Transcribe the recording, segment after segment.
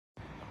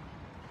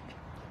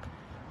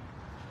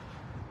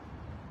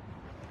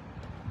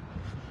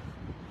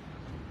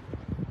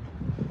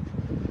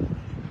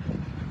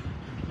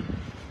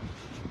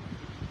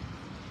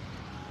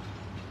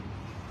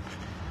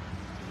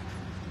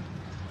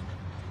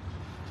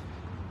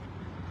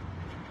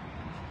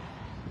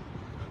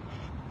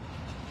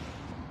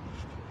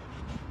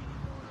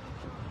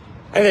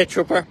Hi there,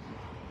 Trooper.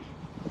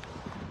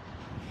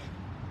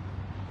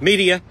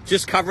 Media,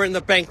 just covering the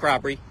bank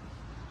robbery.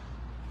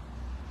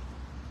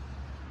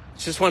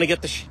 Just want to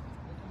get the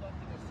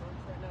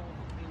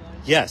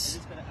Yes. I'm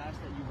just going to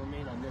ask that you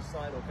remain on this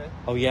side, okay?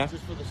 Oh, yeah?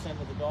 Just for the scent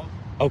of the dog.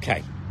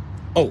 Okay.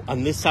 Oh,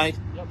 on this side?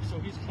 Yep, so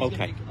he's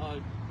okay. Gonna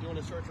be, doing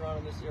a search around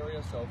in this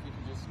area, so if you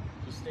can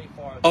just stay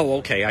far. Oh,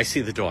 okay, I see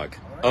the dog.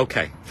 Right?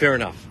 Okay, fair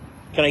enough.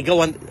 Can I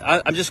go on?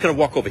 I'm just going to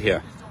walk over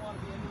here. Just don't want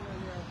to be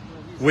anywhere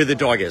near, where the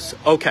dog is.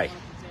 Okay.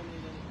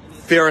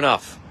 Fair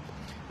enough.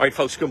 All right,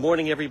 folks, good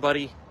morning,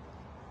 everybody.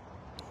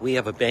 We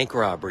have a bank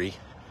robbery.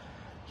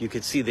 You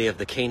can see they have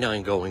the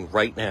K9 going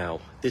right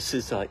now. This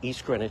is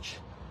East Greenwich.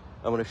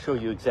 I'm going to show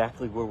you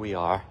exactly where we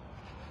are.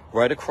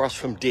 Right across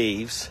from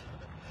Dave's.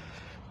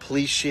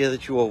 Please share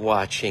that you are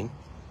watching.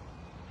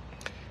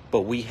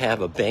 But we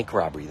have a bank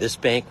robbery. This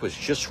bank was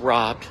just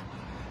robbed.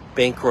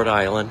 Bank, Rhode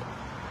Island.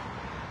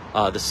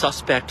 The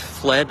suspect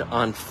fled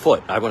on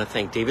foot. I want to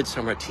thank David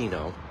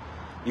Sammartino.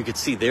 You can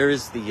see there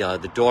is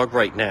the dog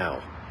right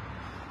now.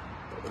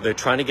 They're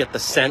trying to get the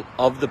scent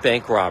of the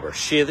bank robber.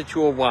 Share that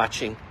you are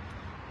watching.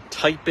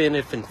 Type in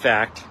if, in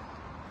fact,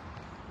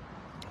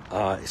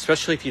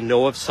 especially if you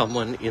know of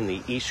someone in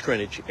the East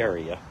Greenwich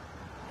area,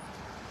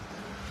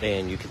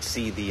 and you can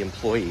see the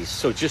employees.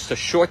 So just a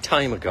short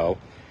time ago,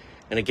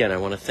 and again, I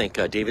want to thank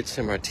David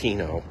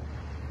Sammartino,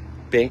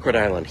 Bank, Rhode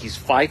Island. He's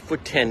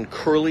 5'10",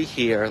 curly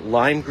hair,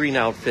 lime green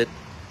outfit,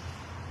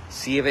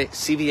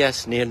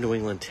 CVS near New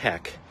England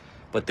Tech.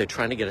 But they're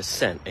trying to get a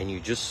scent, and you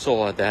just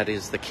saw that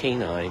is the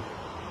K9.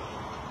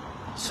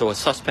 So a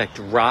suspect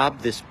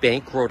robbed this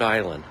Bank, Rhode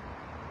Island,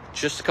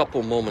 just a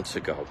couple moments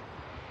ago.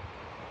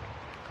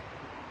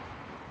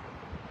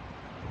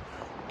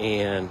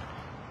 And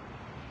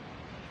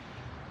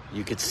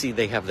you can see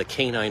they have the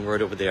K9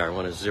 right over there. I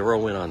want to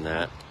zero in on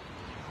that.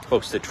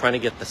 Folks, they're trying to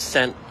get the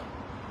scent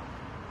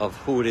of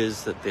who it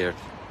is that they're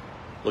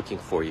looking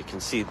for. You can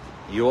see,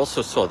 you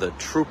also saw the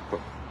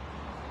trooper.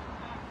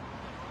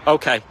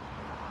 Okay.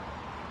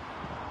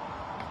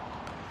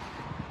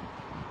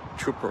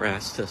 Trooper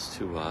asked us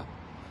to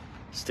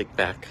stick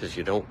back because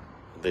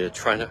they're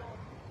trying to.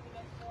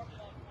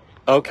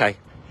 Okay.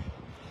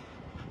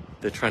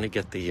 They're trying to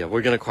get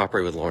we're going to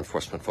cooperate with law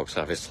enforcement, folks,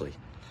 obviously.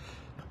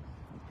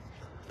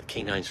 The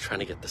K9's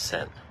trying to get the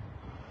scent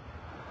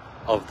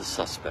of the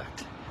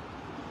suspect.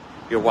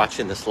 You're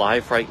watching this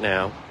live right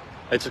now.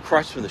 It's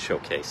across from the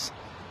showcase.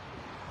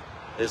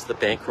 There's the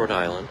Bank, Rhode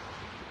Island.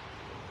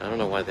 I don't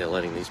know why they're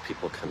letting these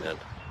people come in.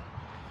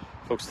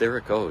 Folks, there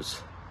it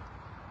goes.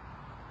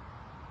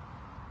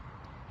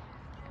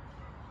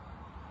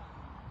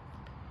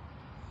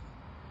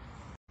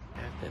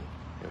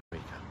 Here we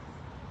go.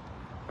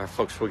 All right,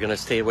 folks, we're going to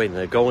stay away. And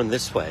they're going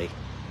this way.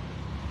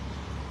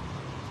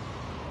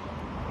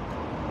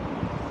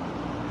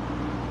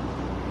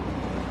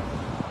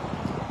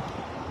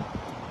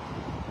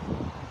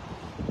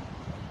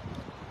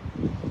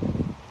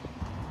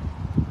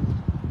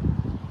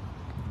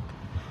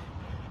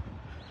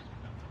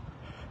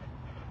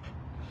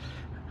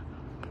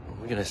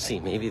 We're going to see.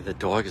 Maybe the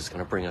dog is going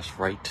to bring us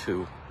right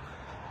to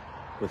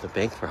where the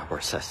bank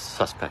robber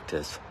suspect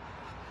is.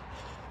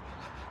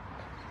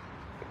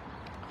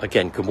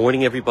 Again, good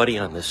morning, everybody.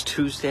 On this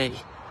Tuesday,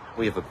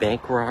 we have a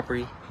bank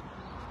robbery.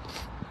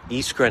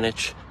 East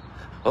Greenwich.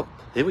 Oh,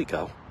 there we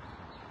go.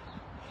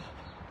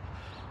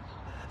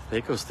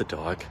 There goes the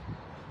dog.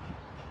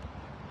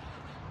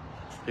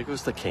 There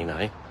goes the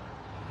K9.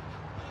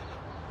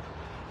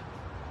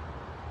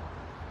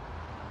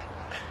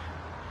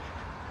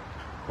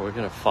 We're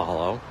going to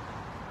follow.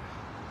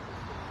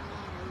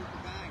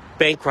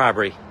 Bank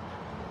robbery.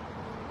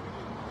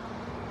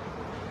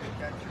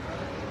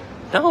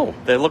 No,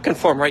 they're looking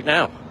for him right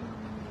now.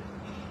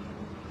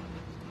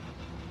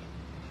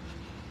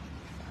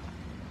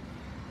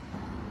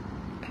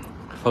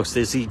 Folks,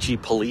 there's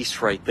EG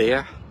police right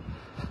there.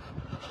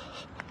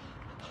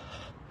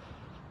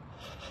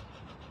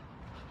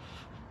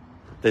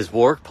 There's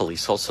Warwick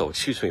police also,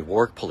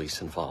 Warwick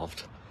police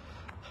involved.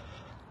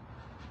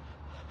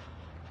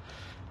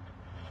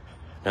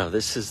 Now,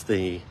 this is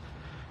the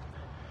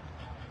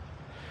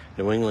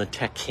New England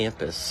Tech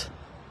campus.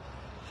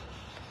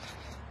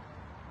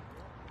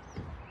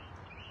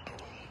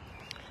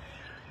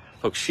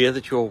 Folks, share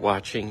that you're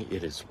watching.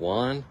 It is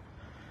Juan.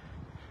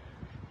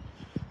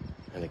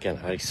 And again,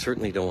 I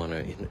certainly don't want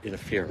to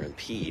interfere or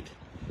impede.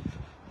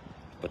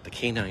 But the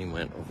K9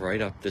 went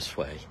right up this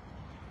way.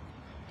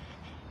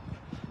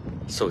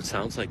 So it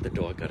sounds like the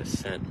dog got a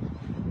scent.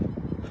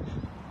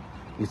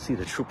 You see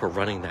the trooper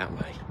running that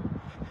way.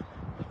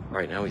 All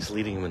right, now he's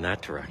leading him in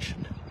that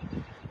direction.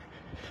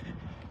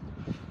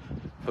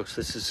 Folks,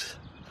 this is...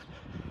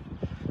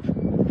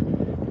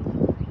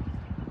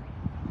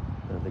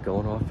 They're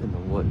going off in the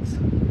woods.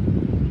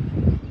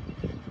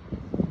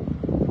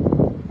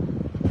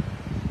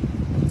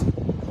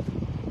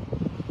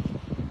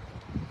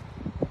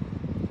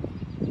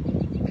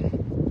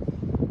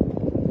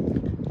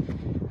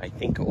 I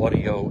think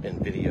audio and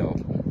video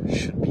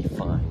should be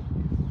fine.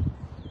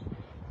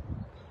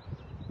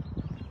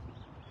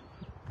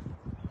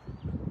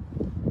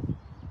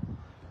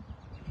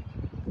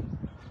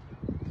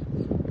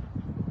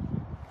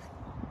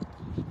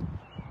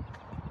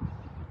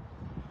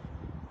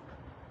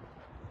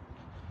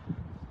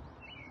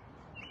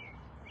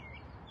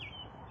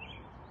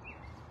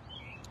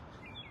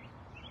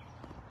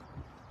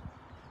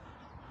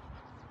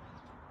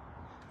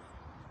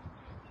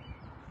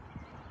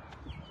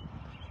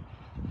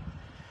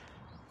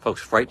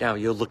 Folks, right now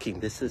you're looking,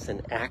 this is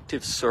an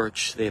active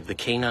search. They have the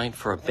canine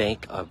for a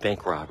bank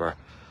robber.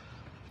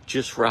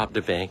 Just robbed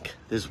a bank.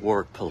 There's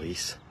Warwick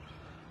police.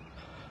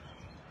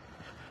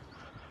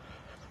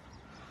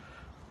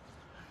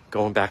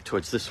 Going back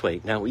towards this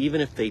way. Now,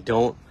 even if they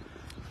don't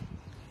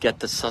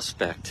get the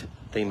suspect,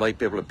 they might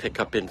be able to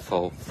pick up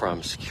info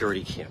from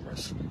security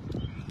cameras.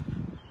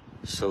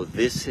 So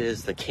this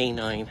is, the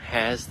canine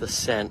has the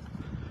scent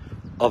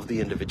of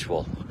the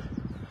individual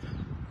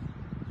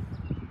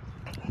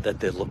that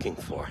they're looking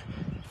for.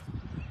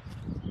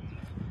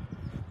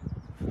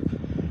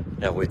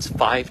 Now it's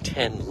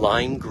 510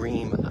 lime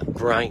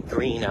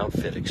green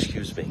outfit,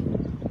 excuse me.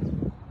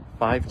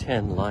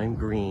 510 lime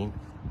green,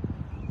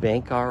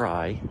 Bank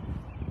RI.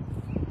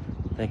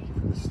 Thank you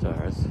for the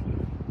stars.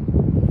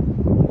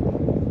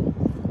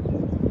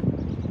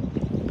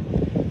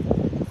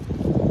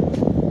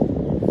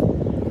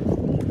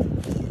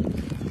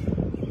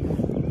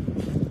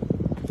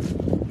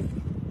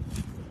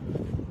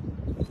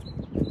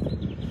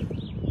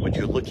 What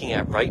you're looking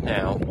at right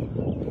now,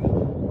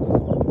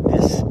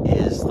 this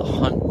is the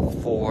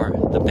hunt for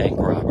the bank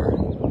robber.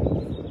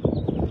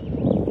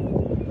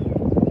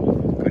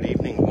 Good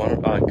evening,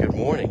 good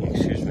morning,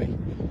 excuse me,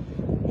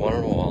 one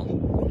and all.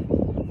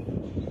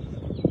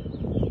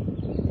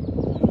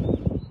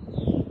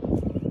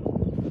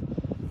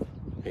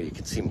 Here you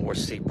can see more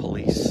state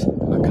police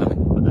are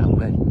coming that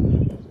way.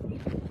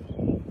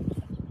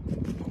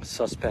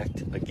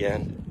 Suspect,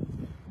 again,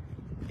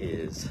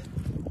 is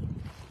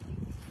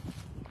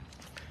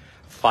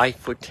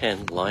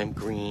 5'10", lime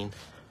green.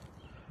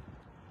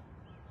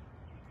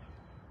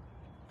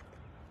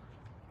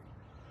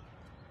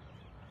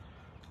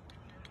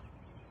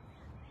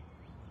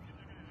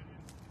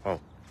 Oh,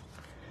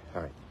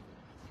 all right.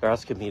 They're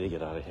asking me to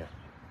get out of here.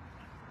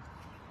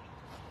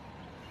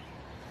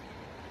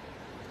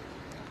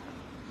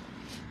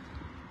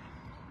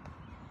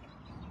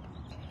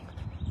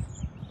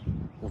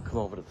 We'll come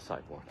over to the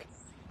sidewalk.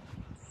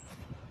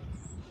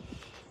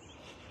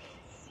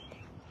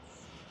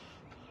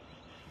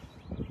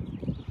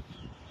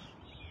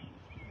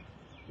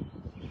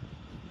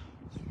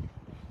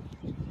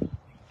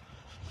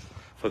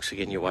 Folks,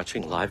 again, you're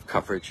watching live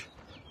coverage.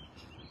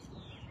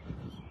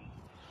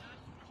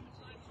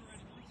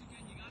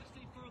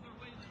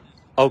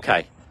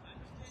 Okay.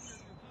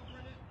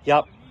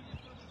 Yep.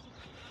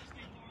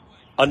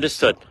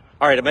 Understood.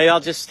 All right, maybe I'll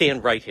just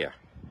stand right here.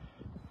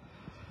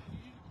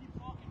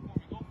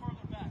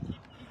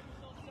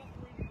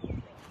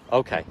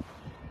 Okay.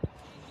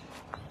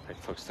 All right,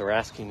 folks, they're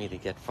asking me to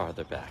get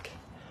farther back.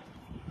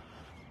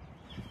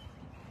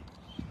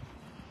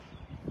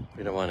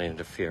 We don't want to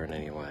interfere in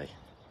any way.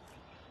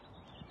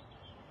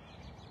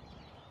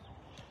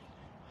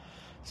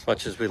 As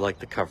much as we like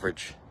the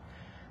coverage.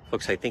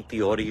 Folks, I think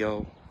the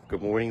audio,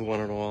 good morning one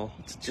and all,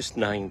 it's just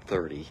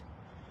 9:30.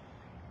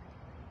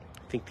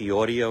 I think the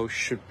audio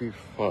should be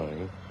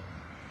fine.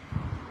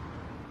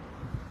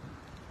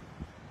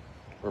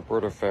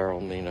 Roberta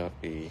Farrell may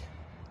not be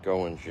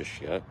going just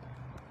yet.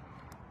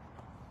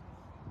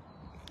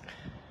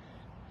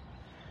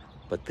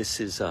 But this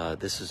is a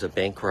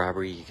bank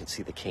robbery. You can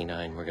see the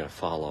canine we're going to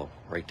follow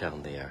right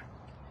down there.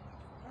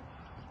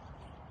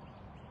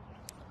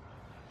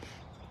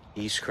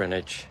 East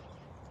Greenwich,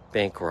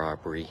 bank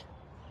robbery,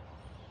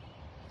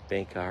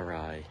 Bank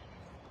RI.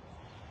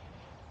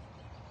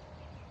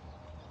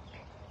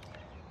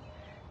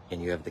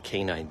 And you have the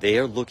canine. They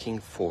are looking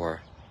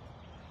for,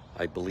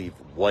 I believe,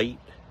 white,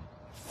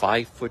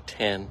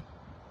 5'10",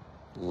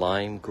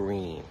 lime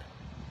green.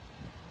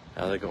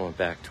 Now they're going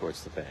back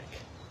towards the bank.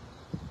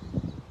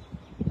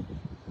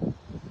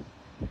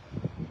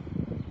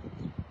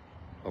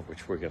 Of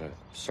which we're going to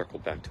circle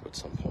back to at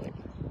some point.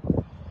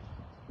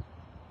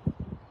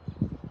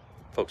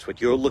 Folks,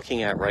 what you're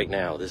looking at right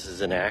now, this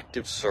is an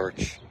active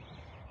search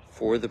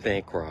for the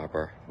bank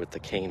robber with the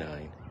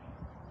canine.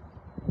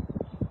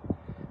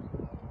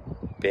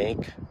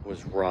 Bank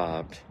was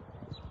robbed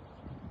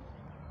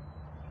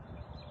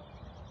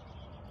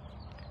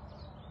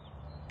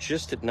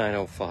just at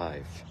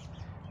 9:05.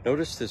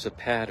 Notice there's a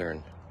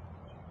pattern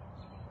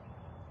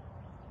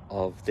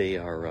of they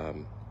are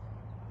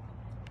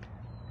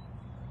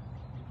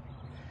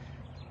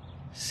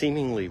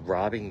seemingly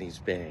robbing these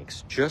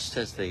banks just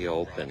as they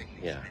open.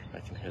 Yeah, I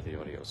can hear the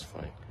audio is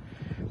fine.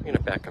 I'm going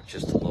to back up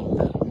just a little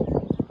bit.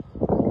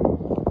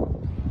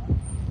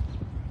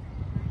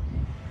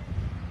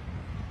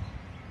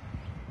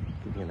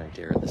 Give you an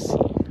idea of the scene.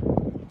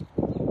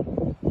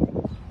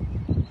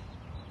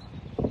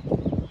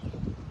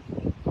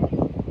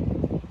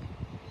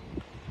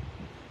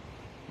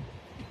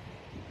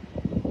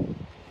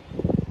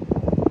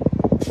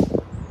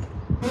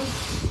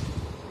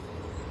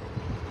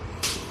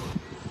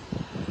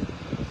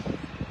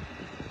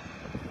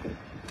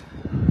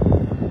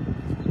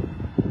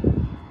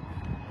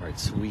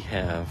 So we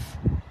have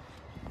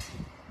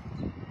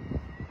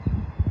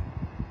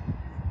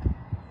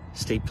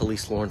state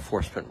police law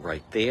enforcement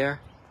right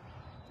there.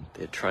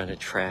 They're trying to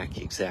track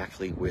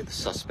exactly where the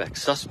suspect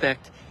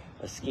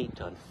escaped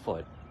on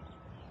foot.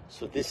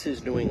 So this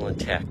is New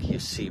England Tech. You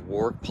see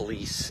Warwick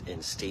Police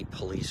and State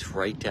Police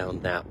right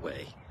down that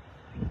way.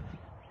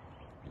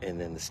 And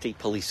then the State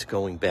Police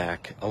going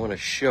back. I want to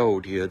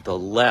show you the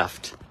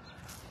left.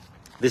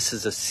 This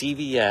is a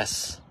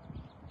CVS.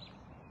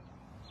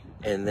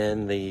 And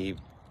then the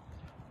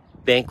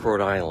Bank,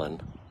 Rhode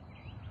Island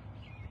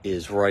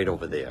is right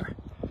over there.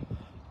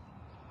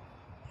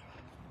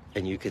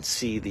 And you could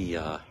see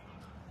there's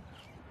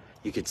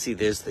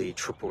the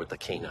trooper with the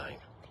canine.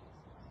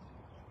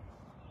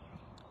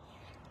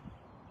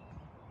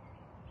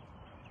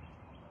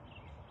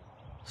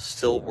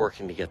 Still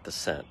working to get the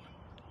scent.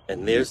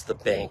 And there's the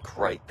bank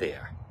right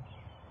there.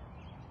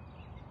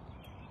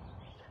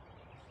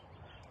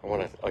 I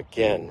want to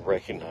again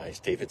recognize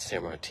David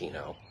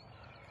Sammartino.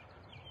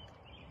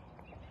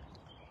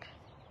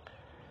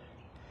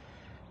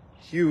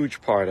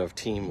 Huge part of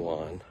Team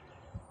 1. Let me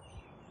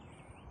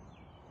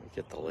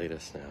get the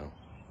latest now.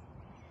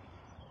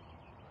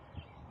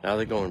 Now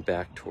they're going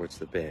back towards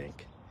the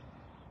bank.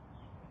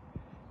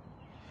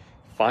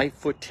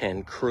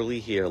 5'10", curly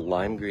hair,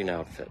 lime green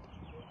outfit.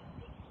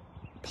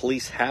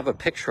 Police have a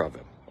picture of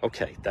him.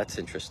 Okay, that's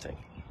interesting.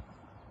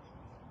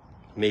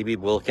 Maybe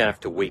we'll have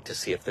to wait to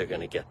see if they're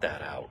going to get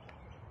that out.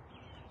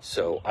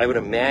 So I would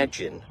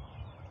imagine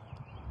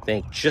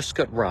bank just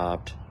got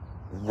robbed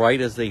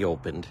right as they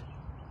opened.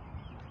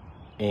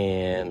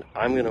 And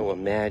I'm going to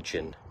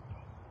imagine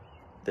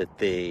that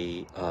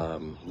they,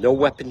 no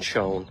weapon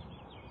shown,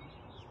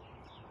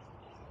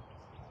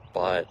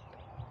 but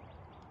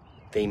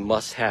they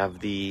must have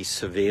the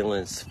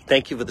surveillance.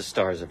 Thank you for the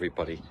stars,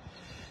 everybody.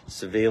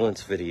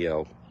 Surveillance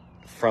video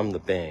from the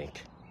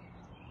bank.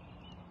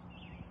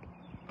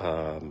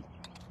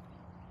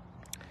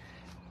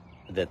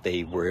 That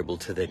they were able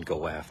to then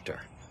go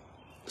after.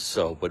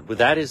 So, but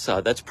that is,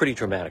 that's pretty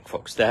dramatic,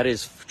 folks. That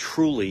is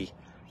truly,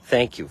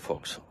 thank you,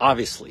 folks.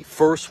 Obviously,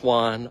 first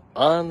one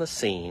on the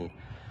scene,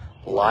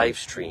 live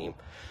stream.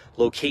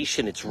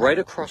 Location, it's right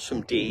across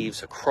from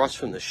Dave's, across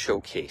from the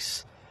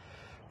showcase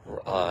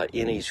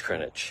in East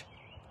Greenwich.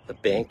 The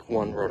Bank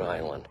 1, Rhode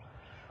Island.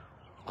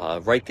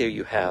 Right there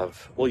you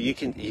have, well, you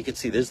can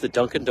see there's the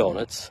Dunkin'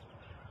 Donuts,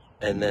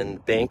 and then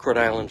Bank, Rhode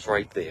Island's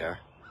right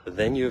there.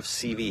 Then you have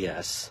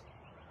CVS,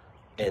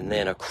 and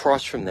then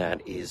across from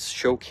that is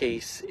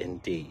Showcase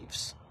and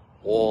Dave's,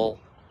 all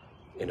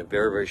in a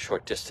very, very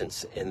short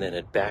distance, and then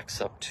it backs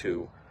up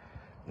to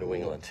New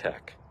England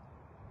Tech.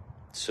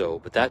 So,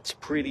 but that's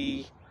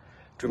pretty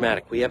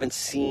dramatic. We haven't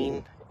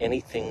seen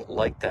anything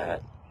like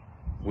that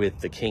with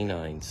the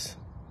canines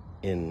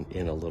in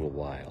a little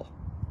while.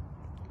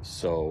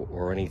 So,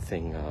 or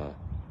anything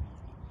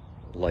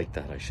like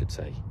that, I should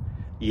say.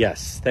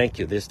 Yes, thank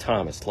you. There's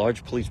Thomas.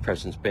 Large police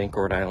presence, Bank,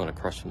 Rhode Island,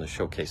 across from the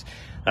showcase.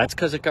 That's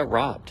because it got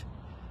robbed.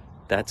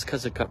 That's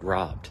because it got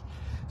robbed.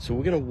 So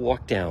we're going to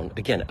walk down.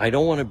 Again, I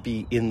don't want to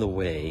be in the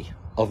way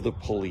of the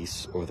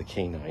police or the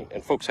canine.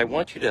 And folks, I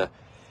want you to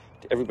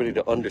everybody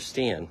to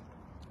understand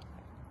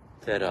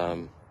that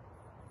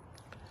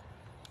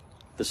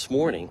this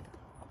morning,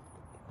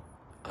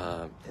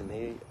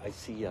 I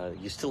see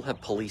you still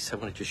have police. I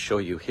want to just show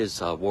you his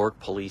Warwick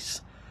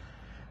Police,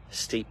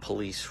 State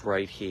Police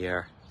right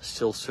here,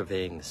 still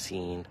surveying the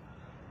scene.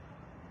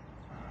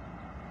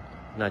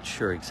 Not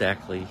sure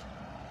exactly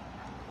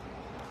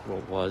what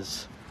it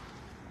was,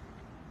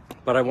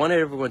 but I wanted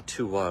everyone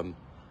to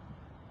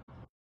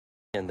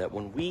and that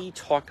when we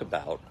talk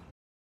about,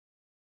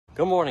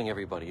 good morning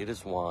everybody, it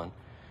is Juan.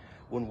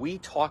 When we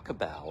talk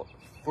about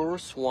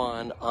first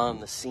one on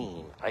the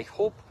scene, I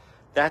hope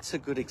that's a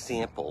good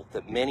example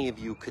that many of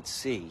you could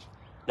see.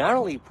 Not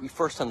only we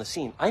first on the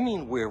scene, I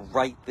mean we're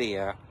right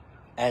there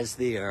as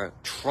they're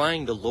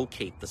trying to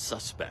locate the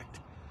suspect.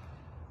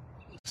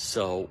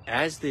 So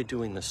as they're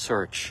doing the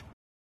search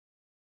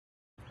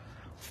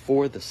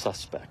for the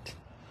suspect.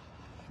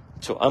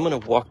 So I'm going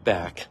to walk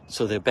back.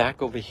 So they're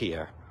back over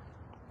here.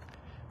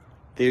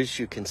 There's,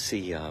 you can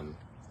see,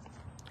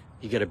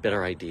 you get a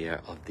better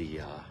idea of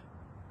the,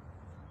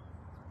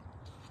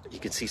 you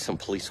can see some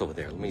police over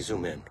there. Let me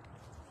zoom in.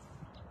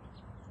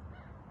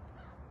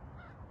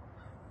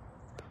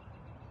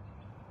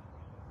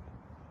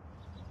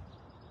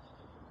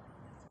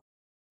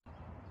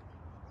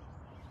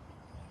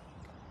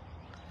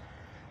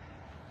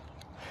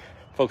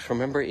 Folks,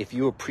 remember, if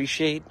you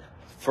appreciate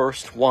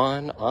first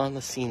one on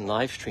the scene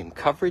live stream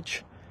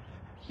coverage,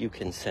 you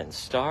can send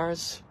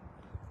stars.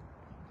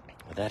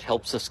 That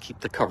helps us keep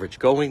the coverage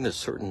going. There's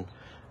certain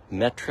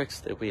metrics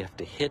that we have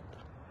to hit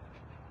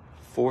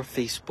for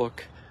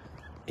Facebook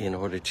in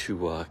order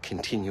to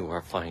continue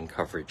our fine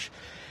coverage.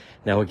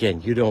 Now,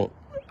 again, you don't,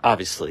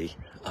 obviously,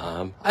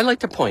 I like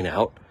to point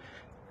out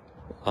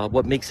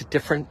what makes it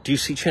different. Do you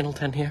see Channel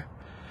 10 here?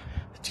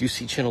 Do you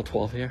see Channel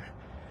 12 here?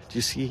 Do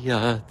you see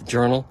the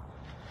Journal?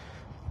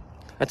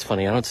 That's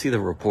funny. I don't see the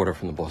reporter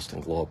from the Boston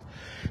Globe.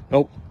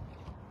 Nope.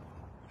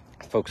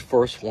 Folks,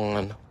 first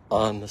one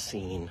on the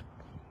scene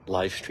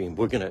live stream.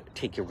 We're going to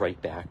take you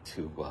right back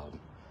to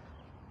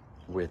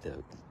where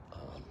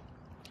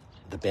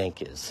the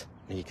bank is.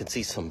 And you can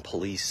see some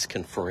police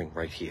conferring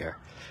right here.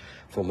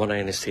 From what I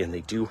understand,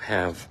 they do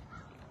have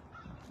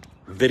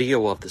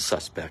video of the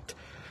suspect.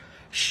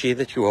 Share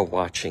that you are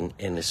watching,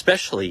 and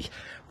especially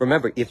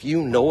remember, if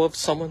you know of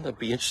someone that'd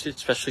be interested,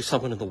 especially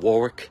someone in the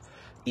Warwick,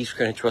 East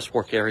Greenwich, West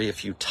Warwick area,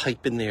 if you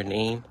type in their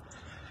name,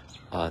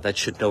 that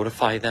should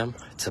notify them.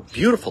 It's a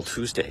beautiful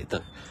Tuesday.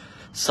 The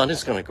sun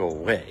is going to go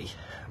away,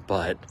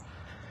 but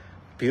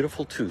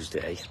beautiful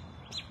Tuesday.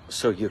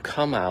 So you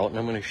come out, and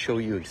I'm going to show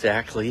you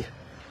exactly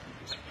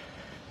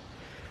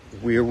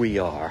where we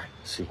are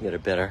so you can get a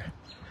better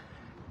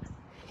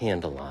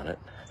handle on it.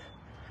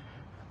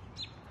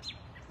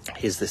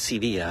 Here's the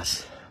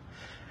CVS,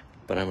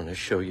 but I'm going to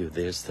show you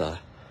there's the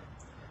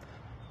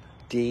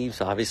Dave's,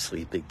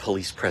 obviously big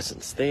police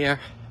presence there.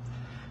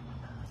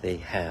 They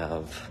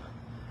have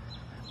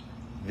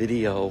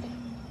video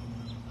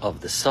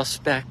of the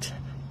suspect.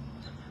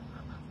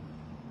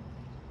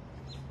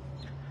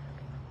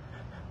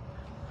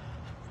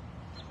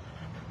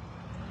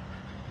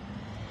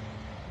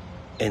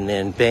 And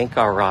then Bank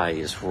RI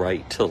is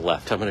right to the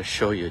left. I'm going to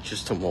show you in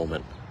just a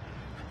moment.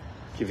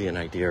 Give you an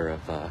idea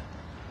of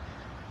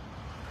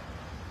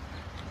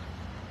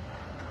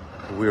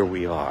where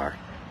we are.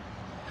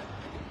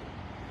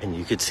 And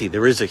you can see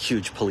there is a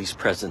huge police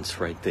presence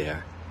right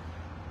there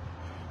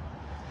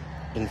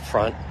in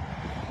front.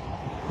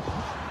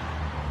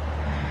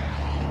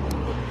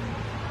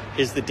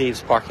 Here's the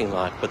Dave's parking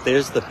lot, but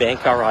there's the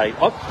Bank RI.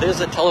 Oh, there's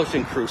a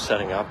television crew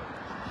setting up.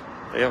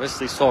 They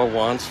obviously saw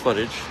Juan's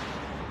footage.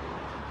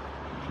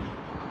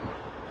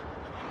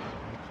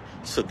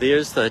 So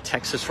there's the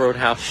Texas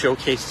Roadhouse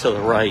showcase to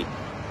the right.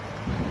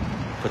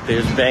 But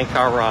there's Bank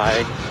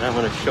RI, and I'm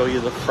going to show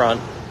you the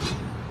front.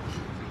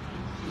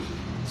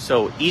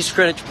 So East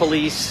Greenwich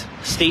Police,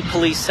 State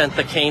Police sent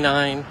the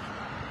canine.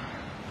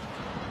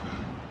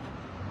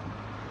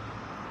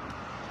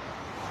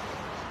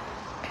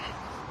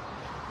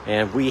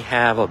 And we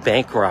have a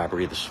bank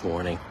robbery this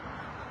morning.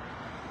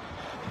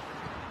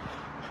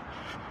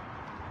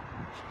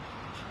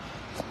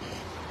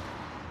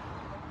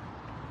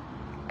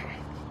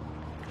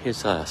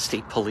 Here's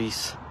State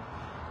Police.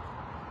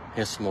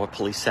 Here's some more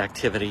police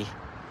activity.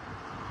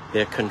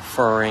 They're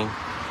conferring.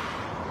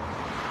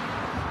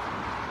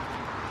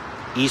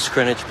 East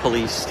Greenwich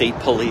Police, State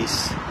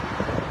Police.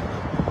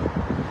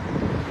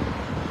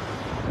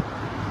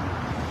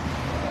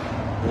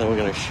 And then we're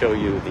going to show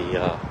you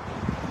the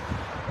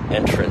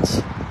entrance.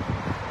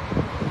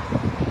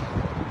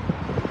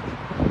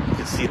 You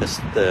can see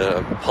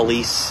the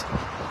police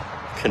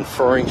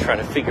conferring, trying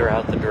to figure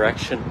out the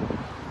direction.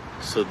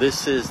 So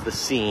this is the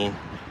scene.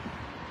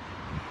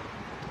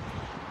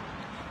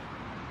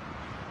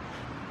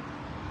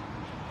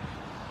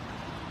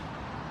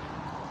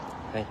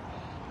 Okay.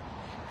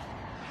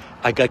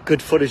 I got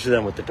good footage of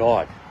them with the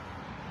dog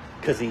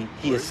because he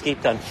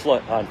escaped on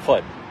foot.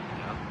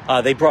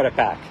 They brought it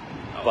back,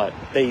 but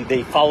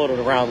they followed it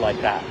around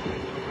like that.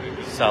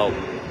 So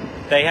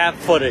they have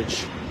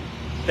footage.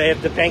 They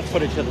have the bank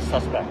footage of the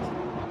suspect.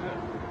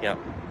 Yeah.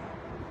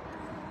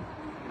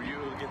 Were you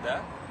able to get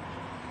that?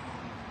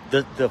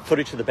 The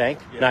footage of the bank?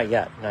 Yeah. Not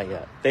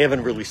yet. They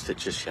haven't released it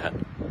just yet.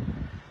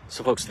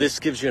 So, folks, this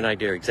gives you an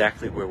idea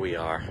exactly where we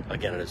are.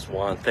 Again, it is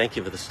Juan. Thank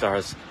you for the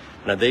stars.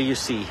 Now, there you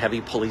see heavy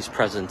police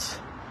presence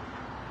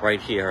right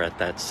here at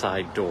that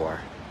side door.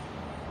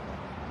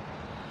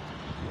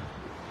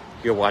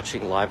 You're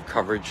watching live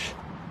coverage,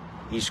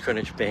 East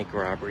Greenwich bank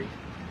robbery.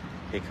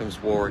 Here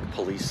comes Warwick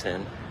Police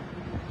in.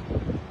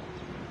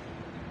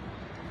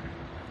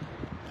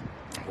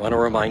 I want to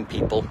remind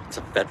people, it's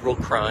a federal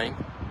crime.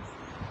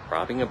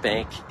 Robbing a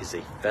bank is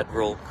a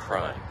federal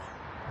crime.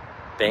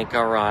 Bank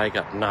RI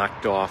got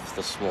knocked off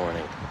this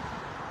morning.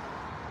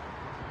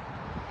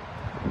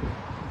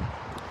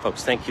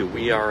 Folks, thank you.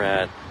 We are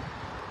at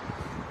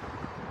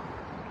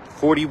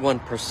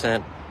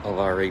 41% of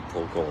our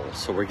April goal,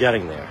 so we're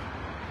getting there.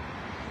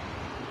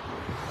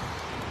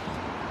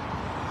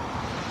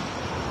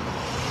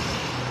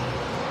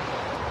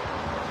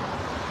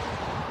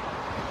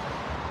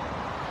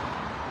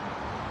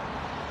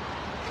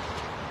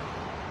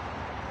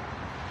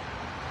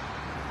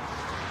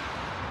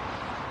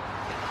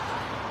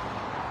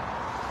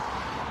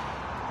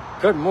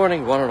 Good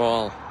morning, one and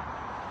all.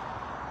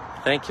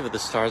 Thank you for the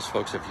stars,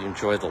 folks, if you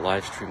enjoy the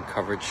live stream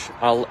coverage.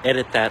 I'll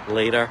edit that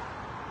later.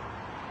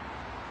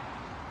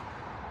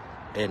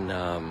 And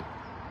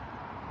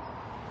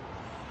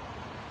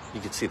you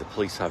can see the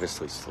police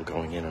obviously still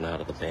going in and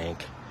out of the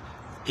bank.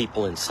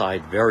 People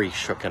inside very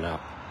shooken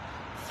up.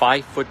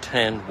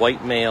 5'10",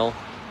 white male.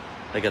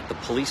 They got the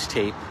police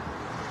tape.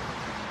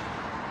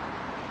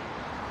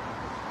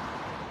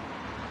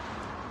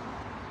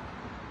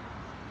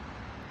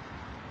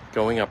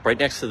 Going up right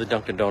next to the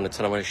Dunkin' Donuts,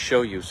 and I'm going to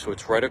show you. So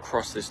it's right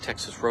across this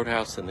Texas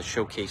Roadhouse and the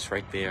showcase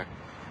right there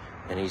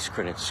in East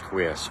Greenwich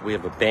Square. So we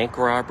have a bank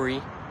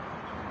robbery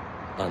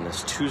on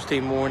this Tuesday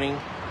morning.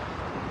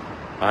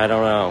 I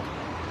don't know.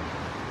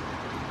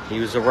 He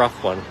was a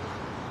rough one,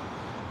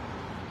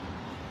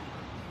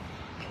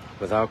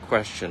 without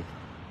question.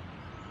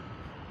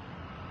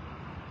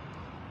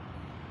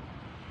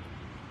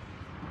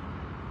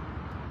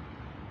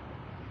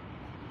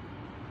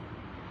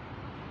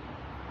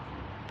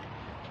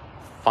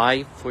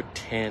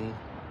 5'10".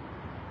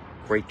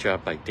 Great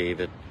job by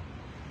David.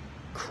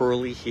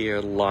 Curly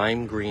hair,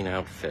 lime green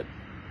outfit.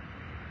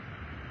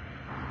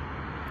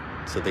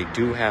 So they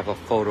do have a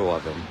photo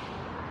of him,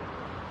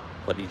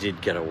 but he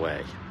did get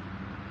away.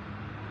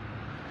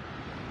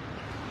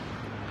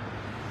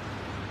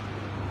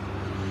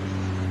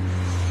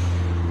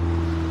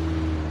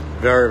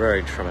 Very,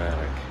 very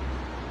traumatic.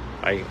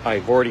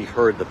 I've already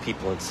heard the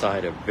people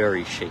inside are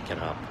very shaken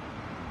up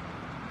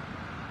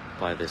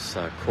by this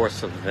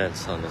course of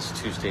events on this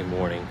Tuesday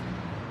morning,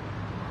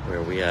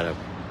 where we had a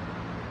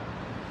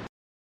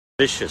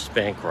vicious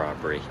bank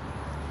robbery.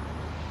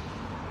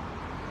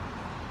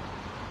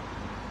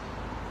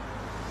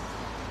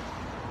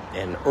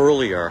 And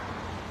earlier,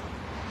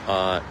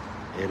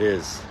 it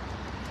is.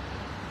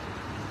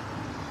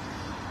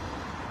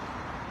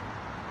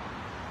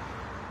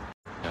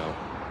 No.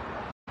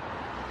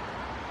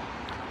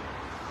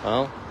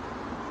 Well,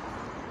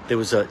 there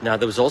was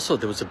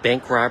a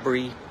bank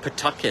robbery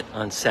Pawtucket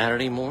on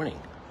Saturday morning.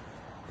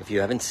 If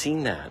you haven't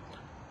seen that,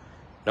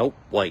 nope,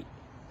 white,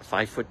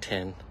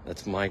 5'10".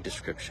 That's my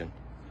description.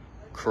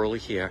 Curly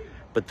hair,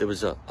 but there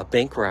was a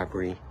bank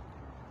robbery.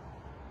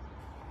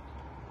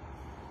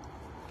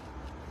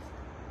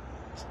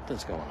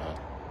 Something's going on.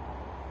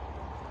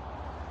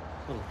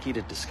 A little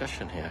heated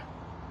discussion here.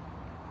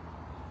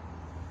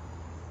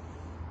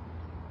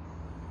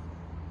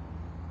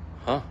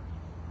 Huh?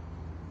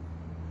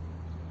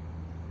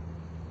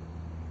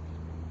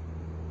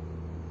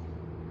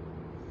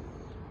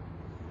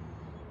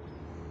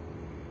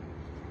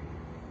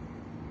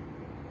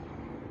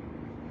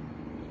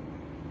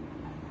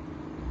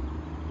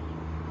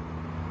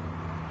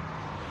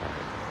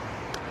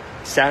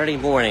 Saturday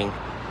morning,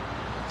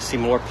 see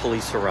more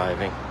police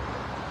arriving.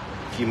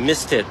 If you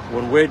missed it,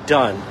 when we're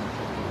done,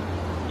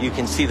 you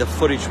can see the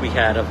footage we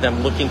had of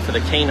them looking for the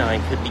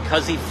canine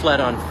because he fled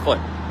on foot.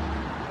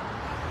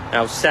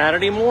 Now,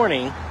 Saturday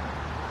morning,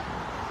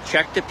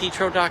 check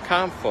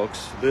DePietro.com,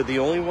 folks. They're the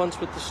only ones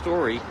with the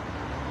story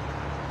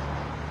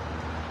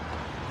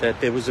that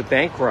there was a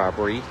bank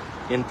robbery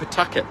in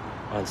Pawtucket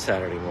on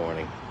Saturday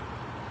morning.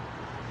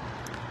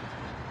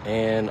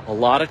 And a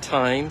lot of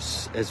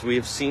times, as we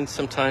have seen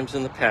sometimes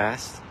in the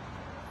past,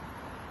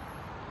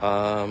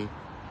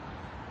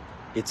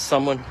 it's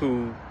someone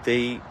who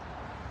they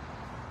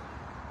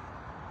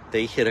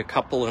hit a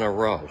couple in a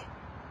row.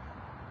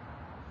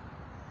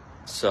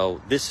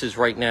 So this is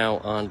right now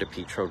on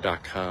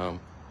DePietro.com,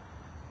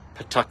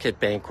 Pawtucket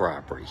bank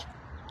robbery.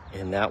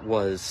 And that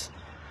was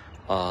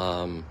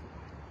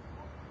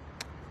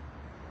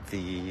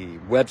the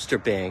Webster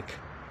Bank,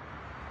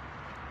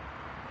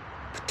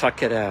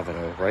 Pawtucket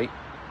Avenue, right?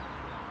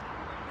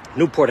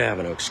 Newport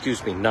Avenue,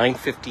 excuse me,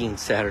 9:15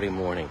 Saturday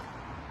morning.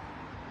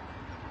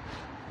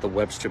 The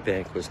Webster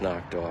Bank was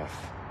knocked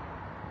off.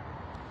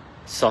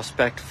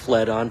 Suspect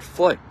fled on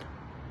foot.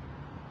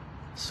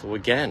 So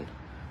again,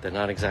 they're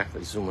not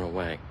exactly zooming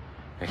away.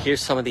 Now here's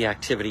some of the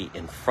activity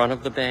in front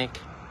of the bank.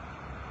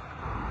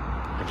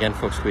 Again,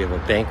 folks, we have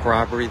a bank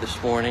robbery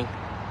this morning.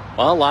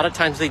 Well, a lot of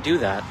times they do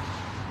that.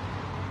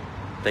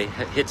 They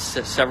hit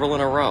several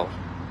in a row.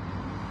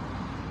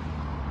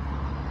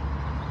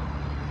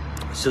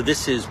 So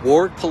this is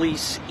Warwick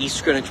Police,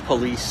 East Greenwich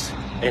Police,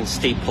 and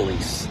State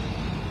Police.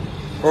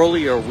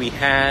 Earlier we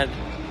had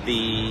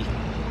the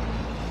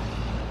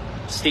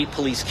State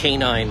Police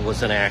canine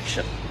was in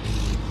action.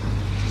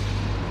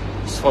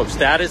 So folks,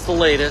 that is the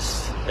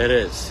latest. It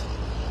is.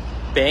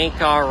 Bank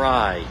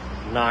RI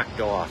knocked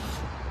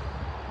off.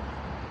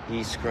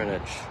 East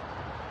Greenwich.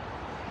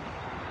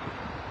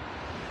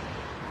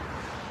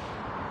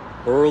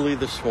 Early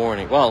this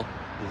morning. Well,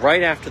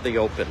 right after they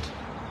opened.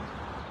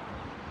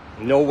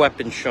 No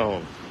weapon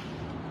shown.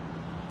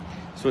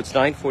 So it's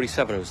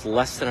 9:47. It was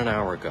less than an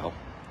hour ago.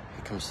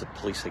 Here comes the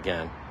police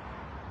again.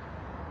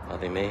 Now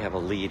they may have a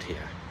lead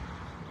here.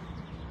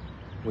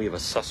 We have a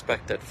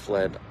suspect that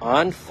fled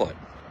on foot.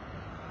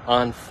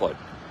 On foot.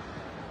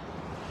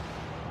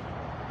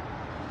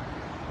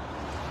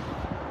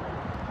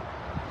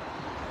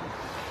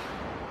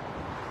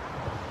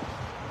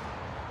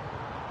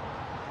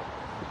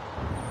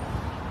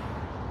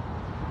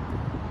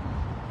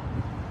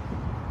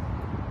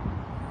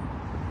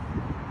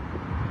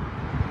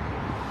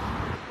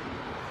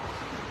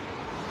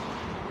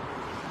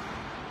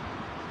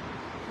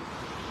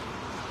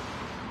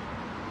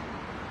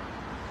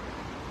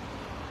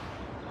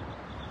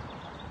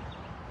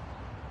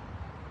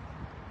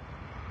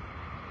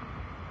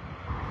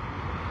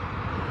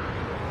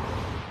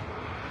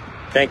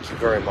 Thank you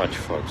very much,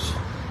 folks.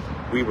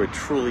 We were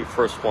truly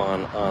first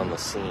one on the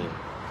scene.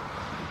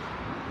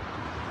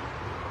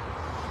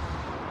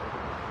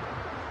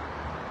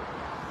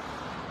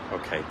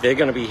 Okay, they're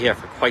going to be here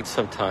for quite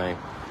some time.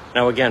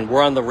 Now, again,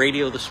 we're on the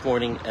radio this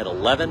morning at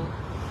 11.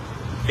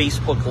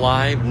 Facebook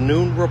Live,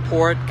 noon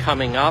report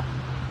coming up.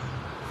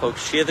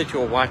 Folks, share that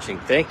you're watching.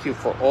 Thank you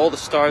for all the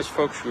stars,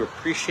 folks. We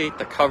appreciate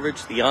the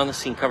coverage, the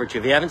on-the-scene coverage.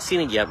 If you haven't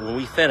seen it yet, when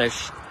we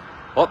finish,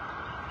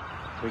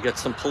 we got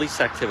some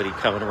police activity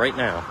coming right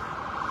now.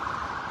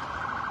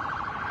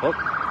 Oh,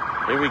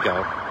 here we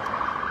go.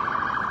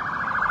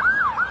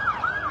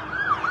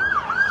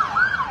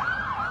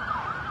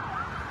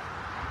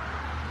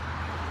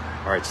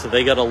 All right, so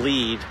they got a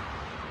lead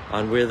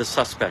on where the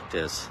suspect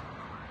is.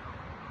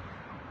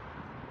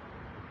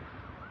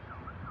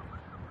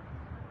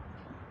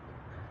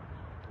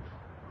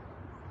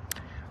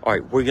 All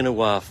right, we're going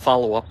to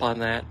follow up on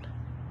that,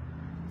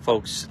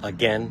 folks.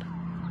 Again,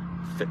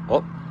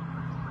 oh,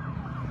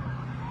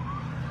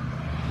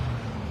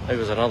 there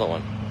was another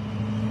one.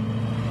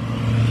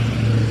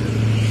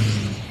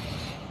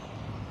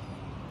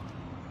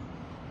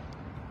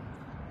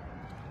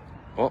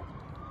 Oh,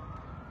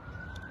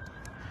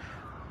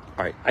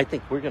 all right. I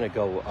think we're going to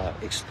go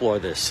explore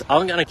this.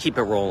 I'm going to keep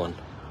it rolling.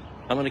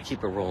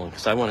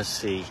 Because I want to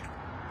see.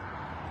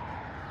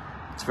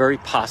 It's very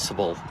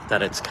possible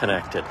that it's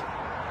connected.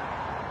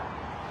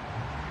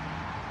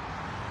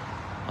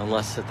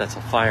 Unless that's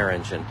a fire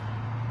engine.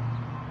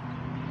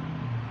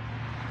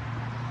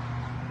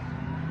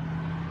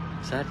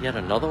 Is that yet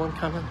another one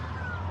coming?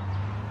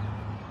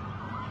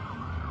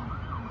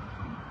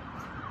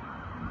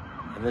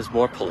 And there's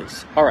more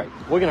police. All right,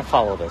 we're going to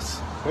follow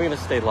this. We're going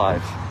to stay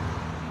live.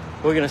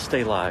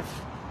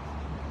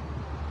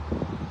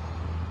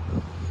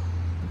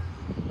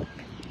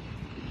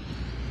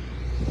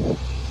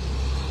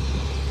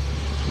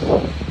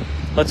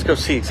 Let's go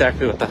see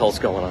exactly what the hell's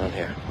going on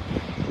here.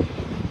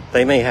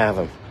 They may have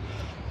him.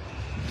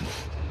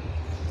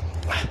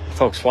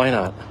 Folks, why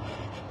not?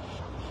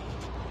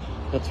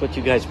 That's what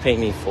you guys pay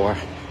me for.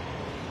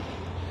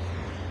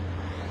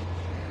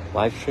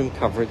 Live stream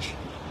coverage.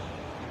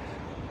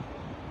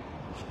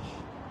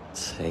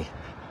 Let's see.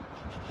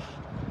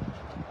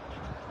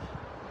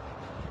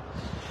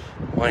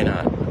 Why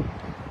not?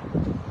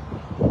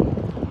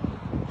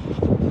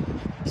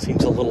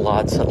 Seems a little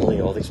odd suddenly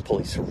all these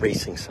police are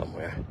racing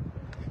somewhere.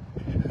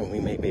 And we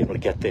may be able to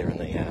get there and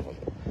they have them.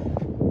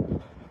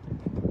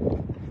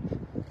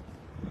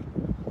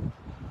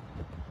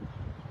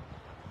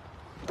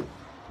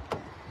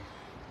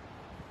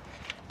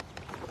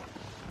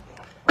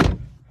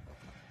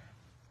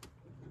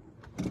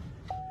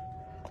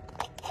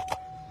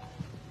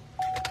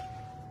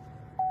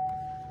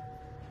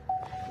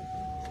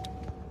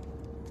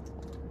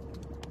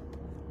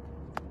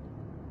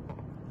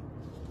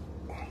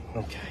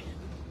 Okay.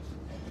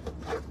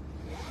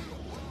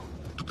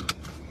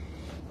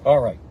 All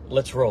right,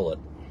 let's roll it.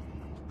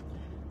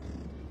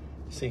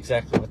 See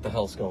exactly what the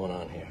hell's going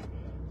on here.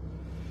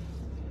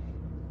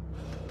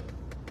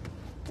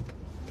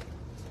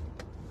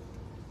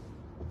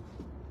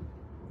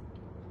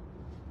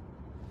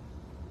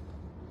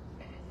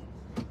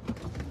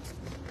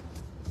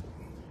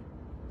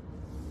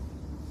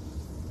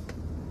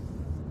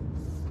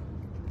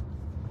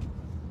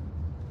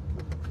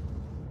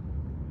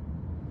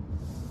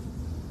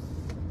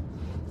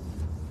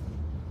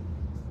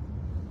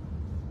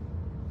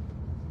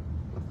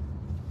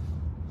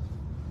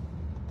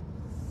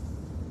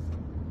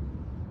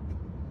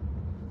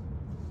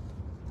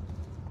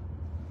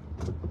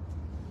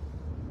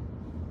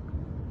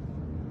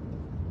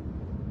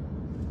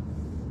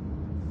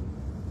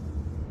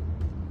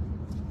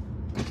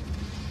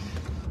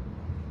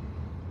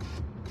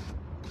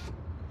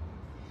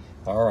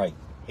 All right,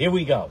 here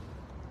we go.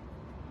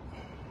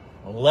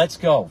 Let's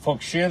go.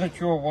 Folks, share that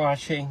you're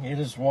watching. It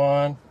is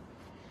Juan.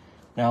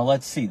 Now,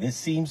 let's see. This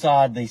seems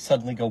odd. They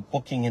suddenly go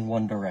booking in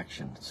one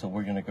direction. So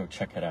we're going to go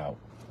check it out.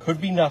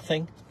 Could be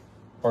nothing,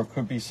 or it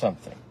could be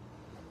something.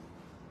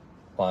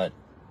 But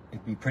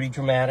it'd be pretty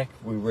dramatic.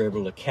 We were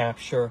able to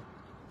capture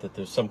that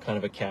there's some kind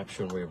of a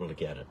capture, and we were able to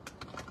get it.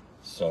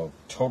 So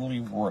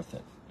totally worth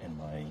it in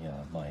my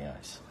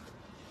eyes.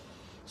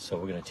 So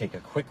we're going to take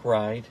a quick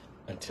ride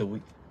until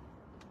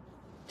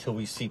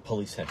we see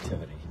police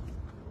activity.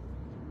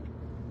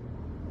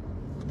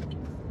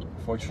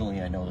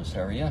 Fortunately, I know this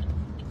area.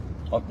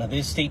 Oh, now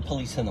there's state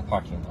police in the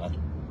parking lot.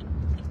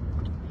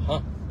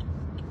 Huh.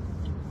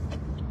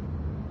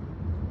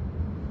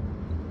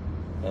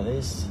 Now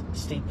there's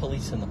state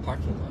police in the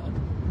parking lot.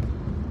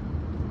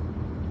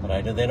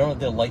 But they don't have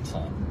their lights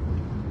on.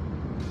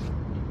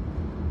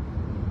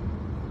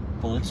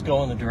 Well, let's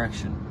go in the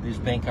direction. There's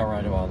Banker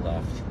right to our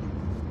left.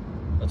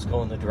 Let's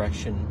go in the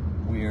direction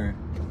where...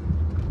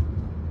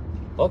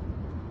 Oh.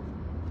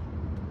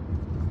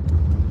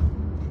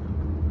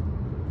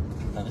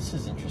 Now this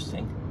is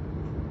interesting.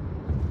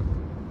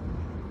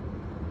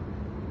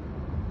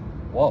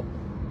 Whoa.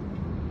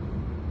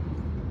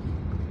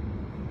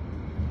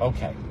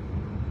 Okay.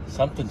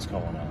 Something's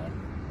going on.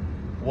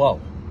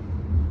 Whoa.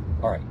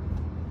 All right.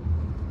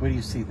 Where do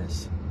you see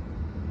this?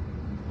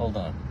 Hold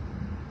on.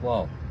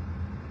 Whoa.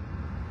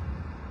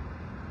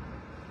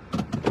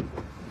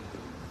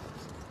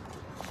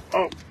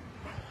 Oh.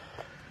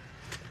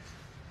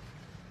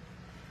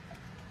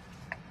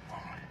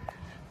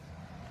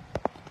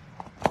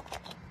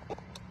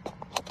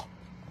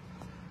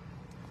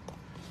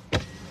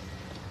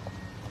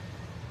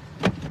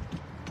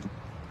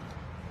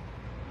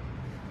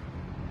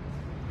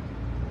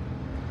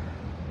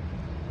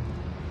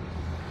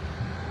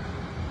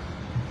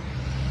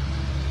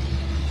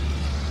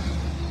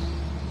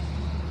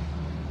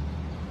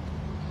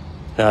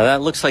 Now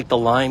that looks like the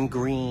lime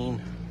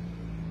green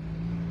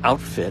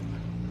outfit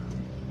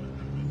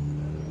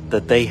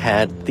that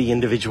the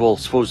individual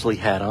supposedly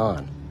had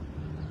on.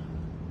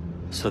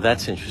 So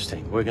that's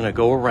interesting. We're going to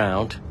go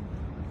around.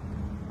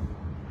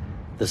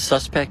 The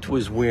suspect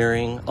was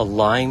wearing a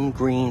lime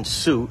green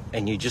suit,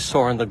 and you just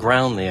saw on the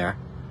ground there,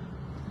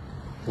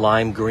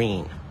 lime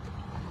green.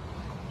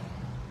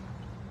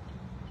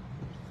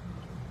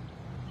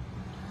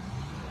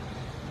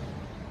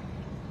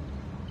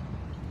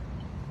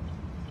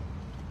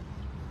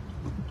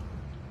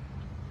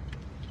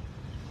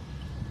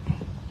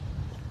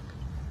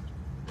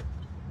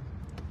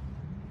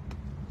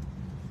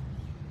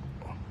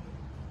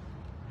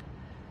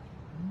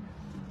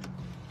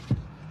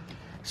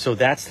 So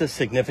that's the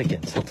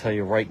significance, I'll tell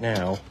you right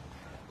now,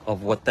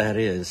 of what that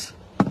is.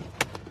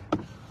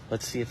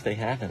 Let's see if they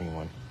have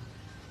anyone.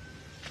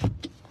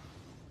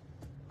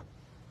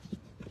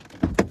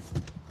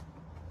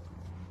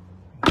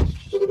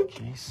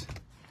 Case.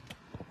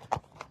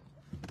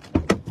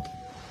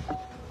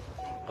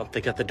 Oh,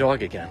 they got the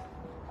dog again.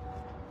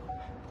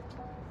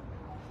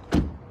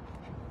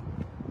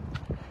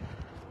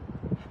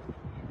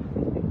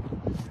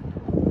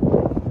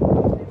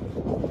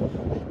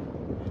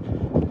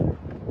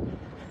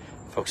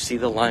 Folks, see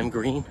the lime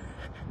green?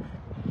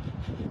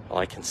 Well,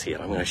 I can see it.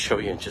 I'm going to show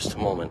you in just a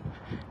moment.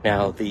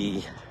 Now,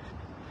 the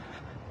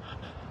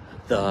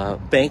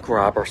bank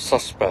robber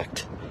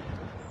suspect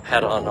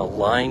had on a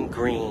lime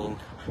green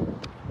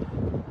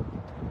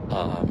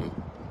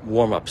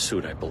warm-up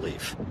suit, I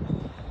believe.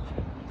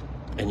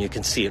 And you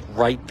can see it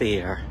right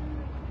there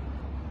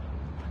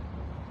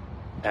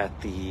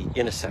at the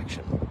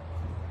intersection.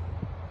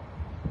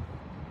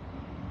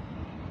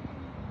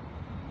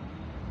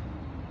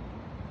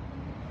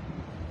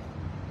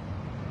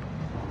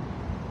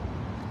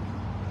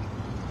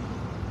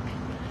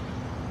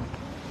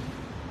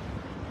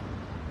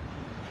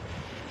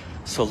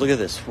 So look at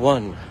this.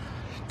 1,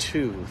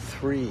 2,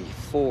 3,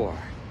 4,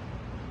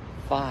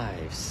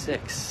 5,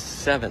 6,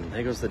 7.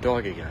 There goes the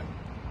dog again.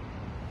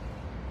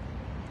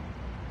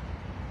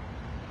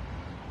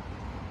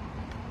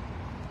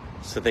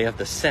 So they have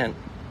the scent.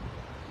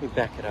 Let me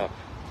back it up.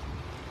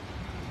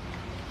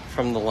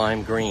 From the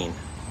lime green.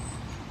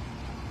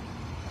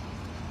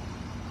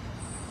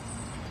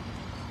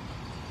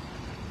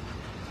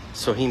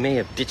 So he may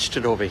have ditched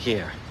it over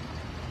here.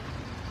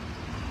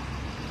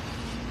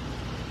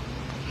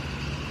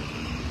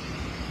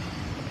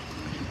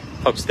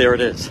 Folks, there it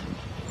is.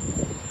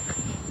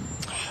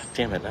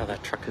 Damn it, now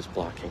that truck is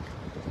blocking.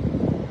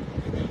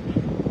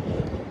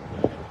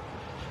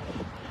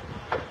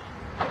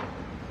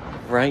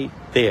 Right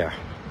there.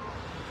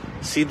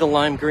 See the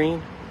lime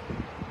green?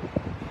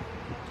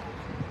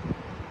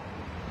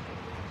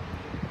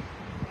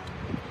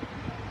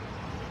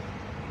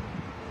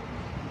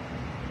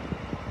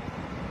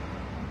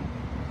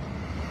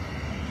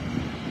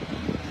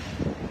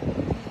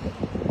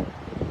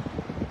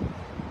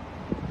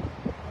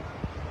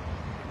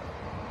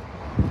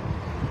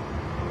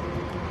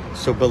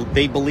 So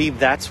they believe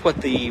that's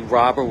what the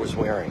robber was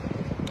wearing.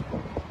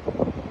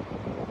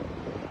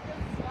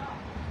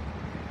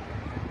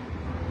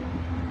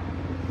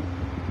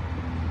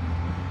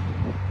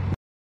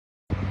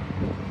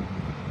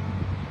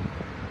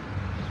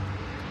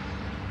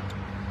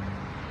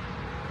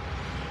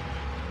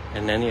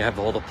 And then you have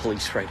all the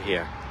police right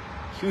here.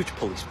 Huge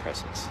police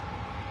presence.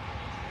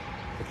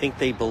 I think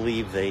they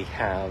believe they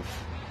have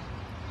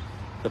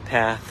the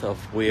path of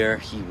where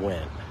he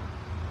went.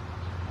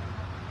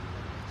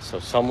 So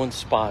someone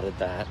spotted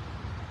that.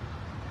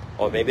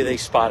 Or maybe they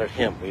spotted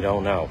him. We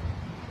don't know.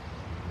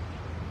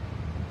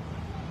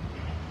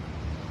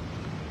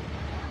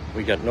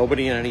 We got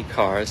nobody in any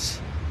cars.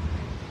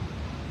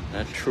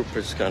 That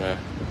trooper's gonna...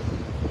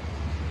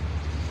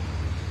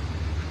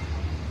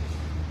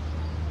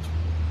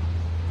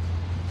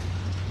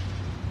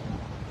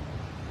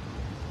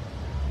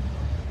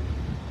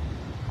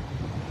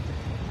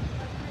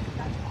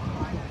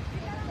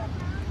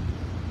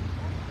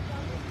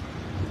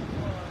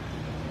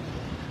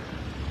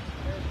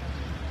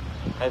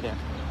 Hi there.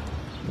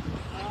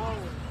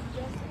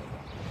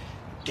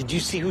 Did you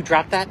see who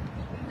dropped that?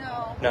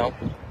 No. No?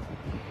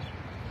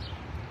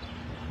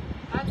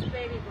 That's a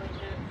baby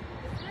blanket.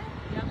 Isn't it?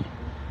 Yep.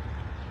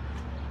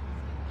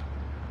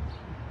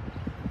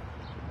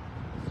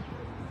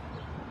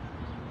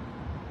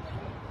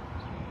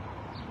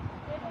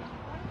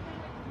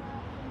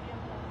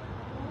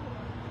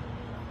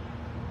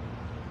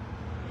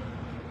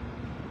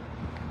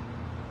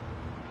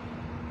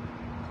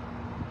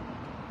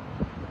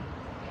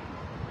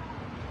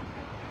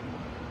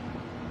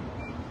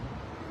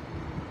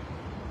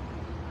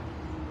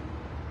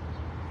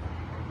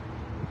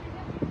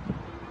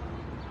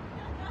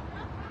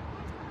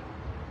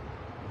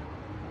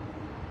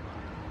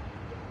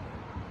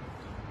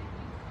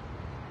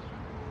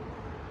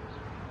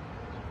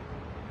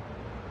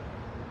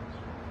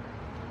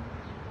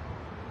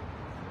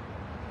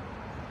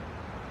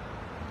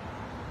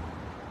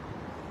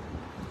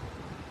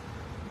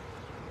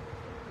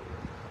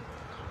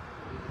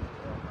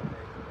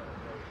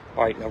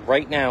 All right, now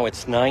right now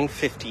it's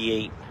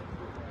 9:58.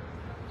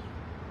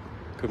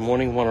 Good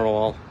morning, one and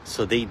all.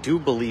 So they do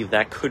believe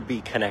that could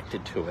be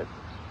connected to it,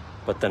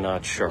 but they're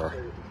not sure.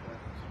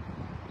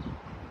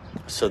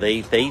 So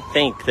they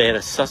think that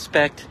a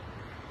suspect,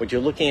 what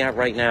you're looking at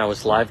right now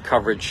is live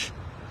coverage,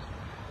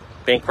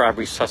 bank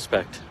robbery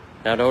suspect.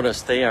 Now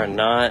notice they are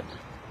not,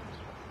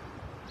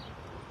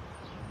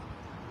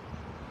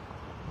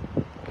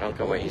 I don't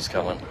know where he's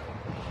going.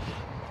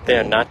 They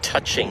are not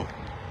touching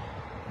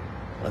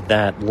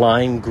that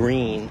lime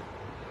green.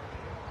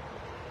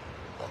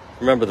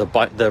 Remember, the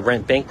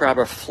bank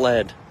robber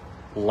fled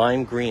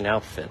lime green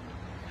outfit.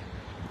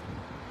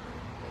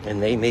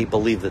 And they may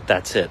believe that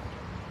that's it.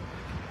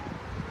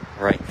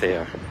 Right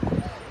there.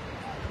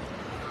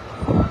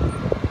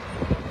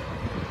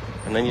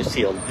 And then you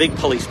see a big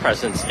police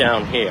presence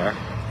down here.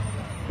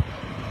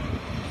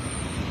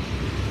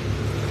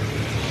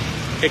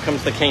 Here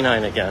comes the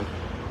canine again.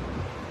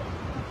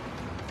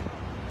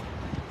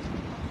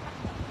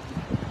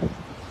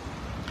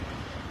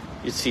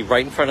 You see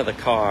right in front of the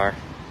car,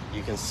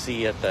 you can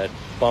see at that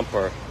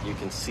bumper, you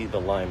can see the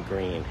lime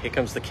green. Here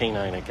comes the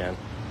canine again.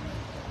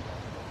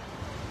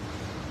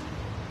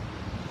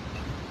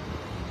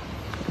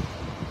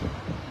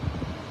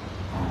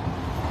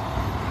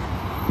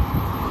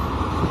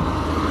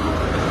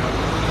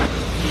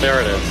 There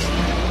it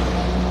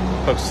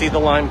is. Folks, see the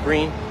lime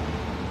green?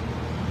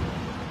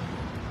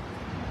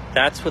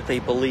 That's what they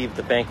believe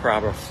the bank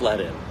robber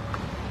fled in.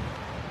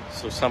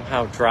 So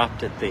somehow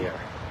dropped it there.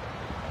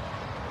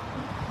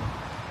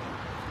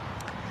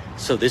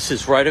 So this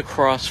is right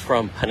across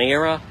from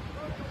Panera.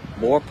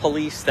 More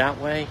police that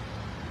way.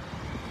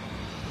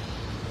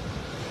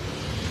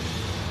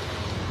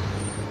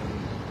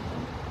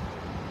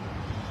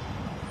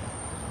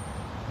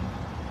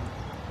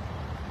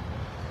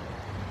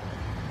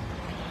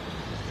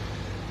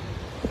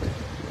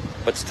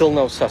 But still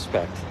no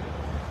suspect.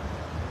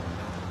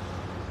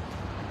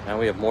 Now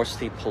we have more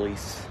state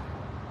police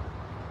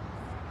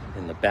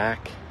in the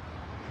back.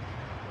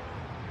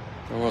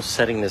 They're almost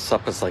setting this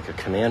up as like a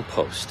command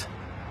post.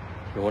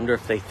 I wonder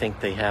if they think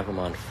they have him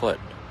on foot.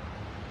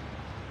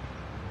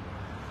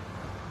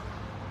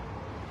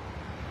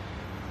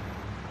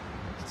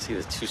 See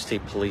the two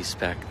state police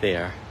back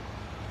there.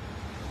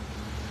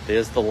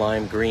 There's the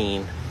lime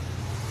green.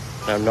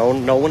 Now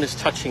no one is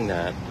touching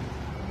that.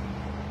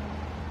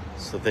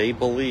 So they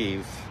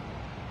believe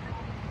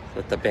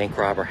that the bank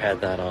robber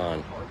had that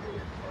on.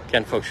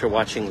 Again, folks, you're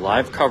watching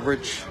live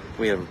coverage.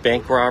 We have a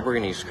bank robbery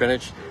in East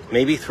Greenwich.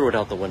 Maybe threw it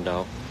out the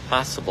window.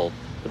 Possible.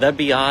 But that'd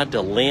be odd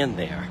to land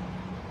there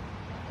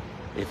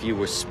if you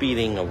were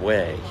speeding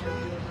away.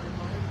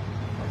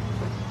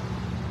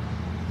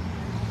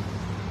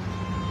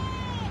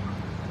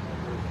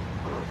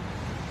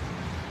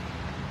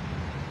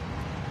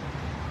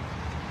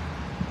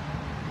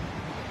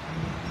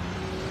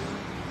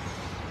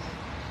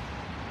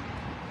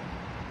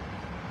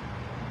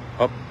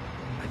 Oh,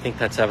 I think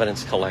that's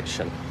evidence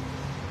collection.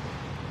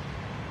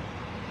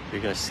 You're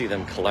going to see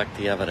them collect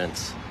the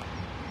evidence.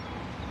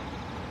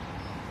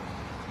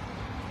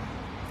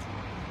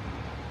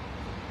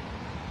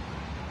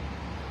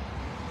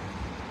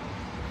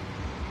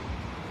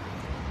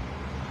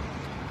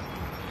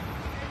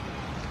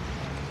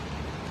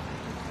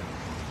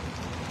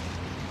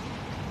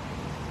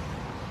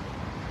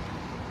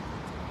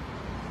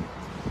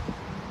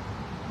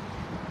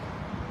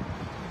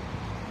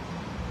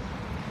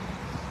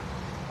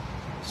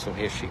 So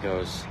here she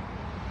goes.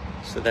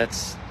 So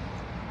that's,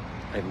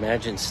 I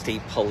imagine,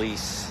 state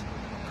police.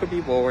 Could be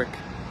Warwick.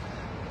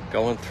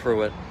 Going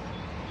through it.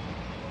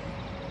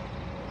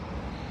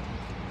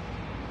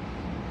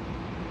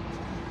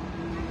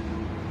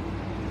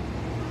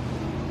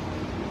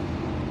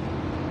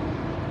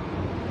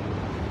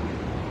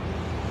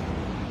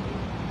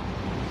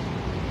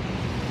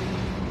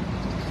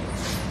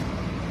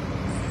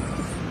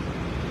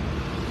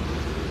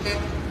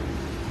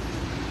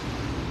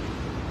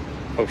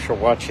 Folks are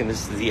watching.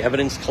 This is the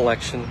evidence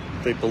collection.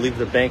 They believe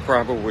the bank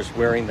robber was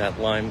wearing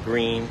that lime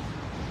green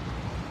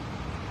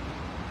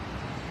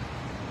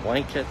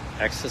blanket,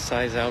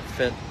 exercise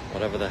outfit,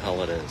 whatever the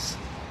hell it is.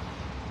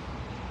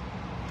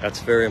 That's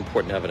very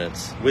important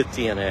evidence with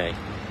DNA.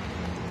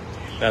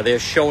 Now they're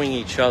showing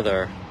each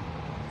other.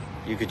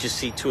 You could just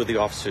see two of the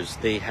officers.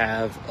 They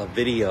have a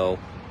video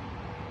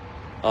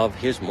of,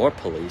 here's more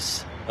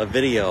police, a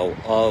video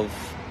of,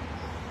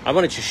 I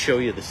want to just show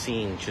you the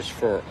scene just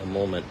for a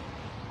moment.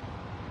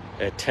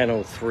 At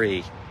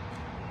 10:03,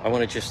 I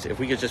want to just, if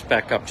we could just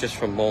back up just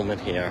for a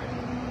moment here.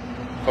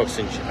 Folks,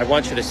 I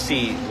want you to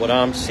see what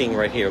I'm seeing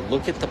right here.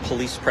 Look at the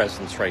police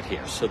presence right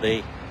here. So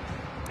they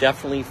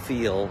definitely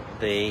feel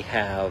they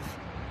have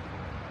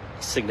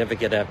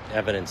significant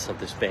evidence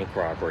of this bank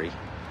robbery,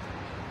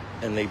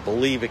 and they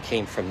believe it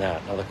came from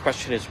that. Now the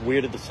question is,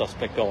 where did the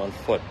suspect go on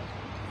foot?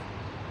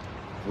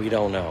 We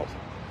don't know.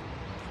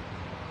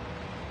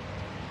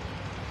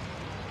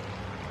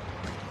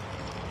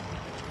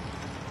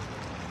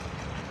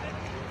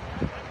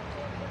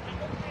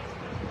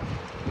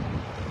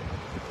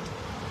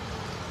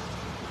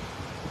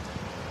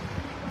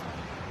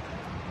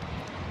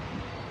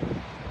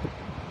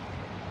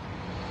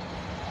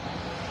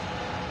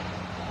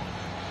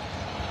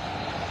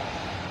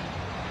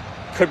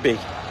 could be.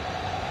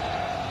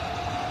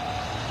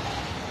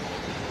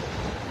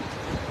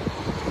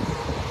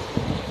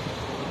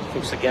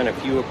 Folks, again,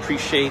 if you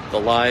appreciate the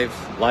live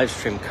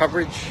stream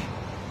coverage,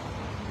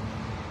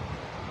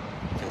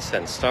 you can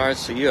send stars.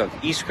 So you have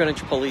East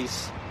Greenwich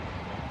Police,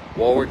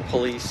 Warwick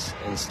Police,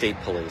 and State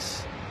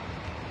Police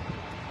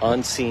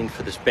on scene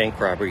for this bank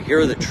robbery. Here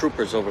are the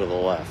troopers over to the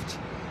left.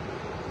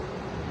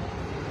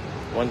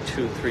 1,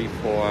 2, 3,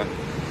 4,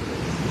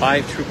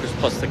 5 troopers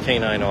plus the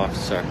canine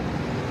officer.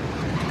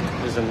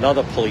 There's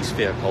another police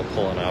vehicle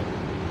pulling up.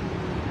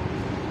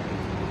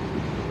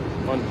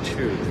 1,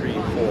 2, 3,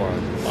 4,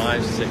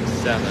 5, 6,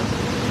 7,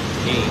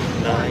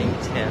 8,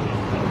 9,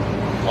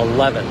 10,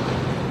 11.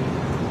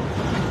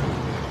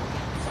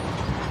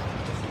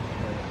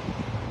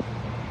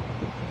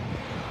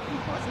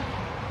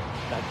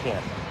 I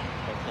can't.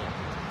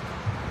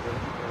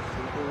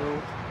 Subaru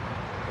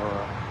or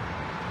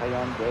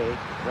Hyundai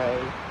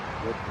Gray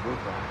with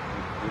roof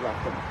rack. We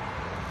left them.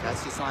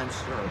 That's his I'm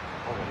sure.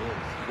 Oh, it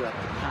is. We left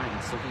him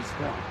behind, so he's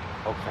gone.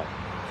 Okay.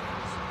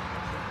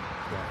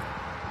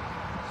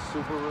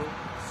 Subaru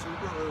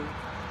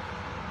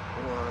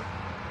or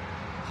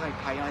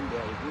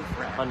Hyundai roof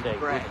rack. Hyundai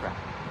Gray. roof rack.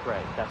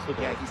 Gray. That's what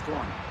Yeah, he's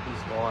gone.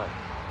 He's gone.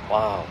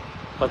 Wow.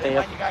 But I they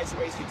didn't have want you guys to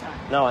waste your time.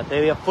 no.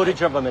 They have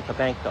footage of him at the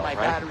bank, though, My right?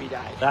 battery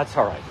died. That's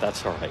all right.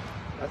 That's all right.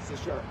 That's for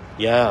sure.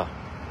 Yeah.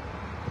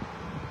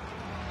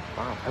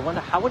 Wow. I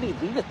wonder how would he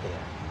leave it there?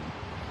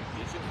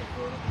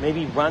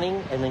 Maybe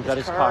running and then got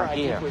his car I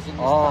here. think, was in his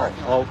Oh,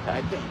 parking lot, okay.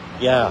 I think.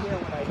 Yeah. I hear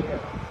what I hear.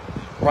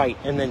 Right,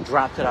 and then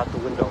dropped it out the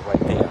window right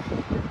there.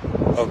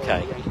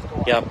 Okay. So, yeah, he's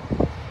gone. Yep.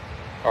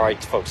 All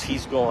right, folks.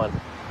 He's gone.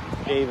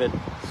 David,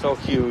 so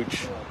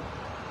huge.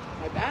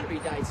 My battery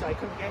died, so I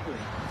couldn't get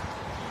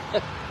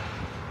you.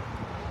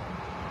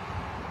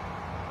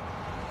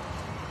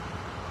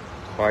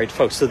 All right,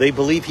 folks. So they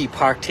believe he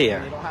parked here.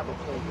 They don't have a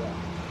plate yet.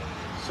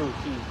 So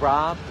he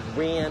robbed,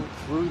 ran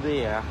through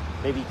there,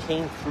 maybe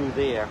came through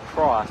there,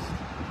 crossed,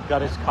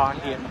 got his car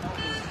here.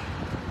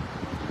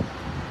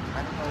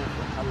 I don't know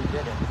how he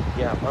did it.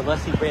 Yeah,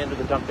 unless he ran to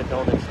the Dunkin'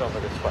 Donuts over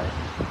this way.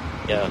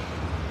 Yeah.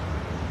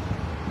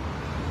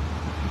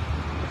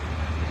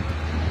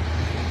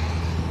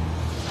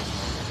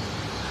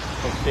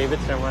 Thanks, David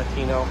San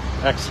Martino.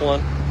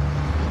 Excellent.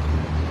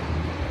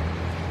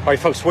 All right,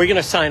 folks, we're going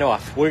to sign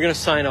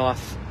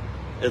off.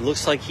 It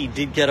looks like he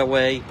did get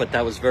away, but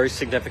that was very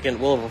significant.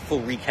 We'll have a full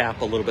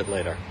recap a little bit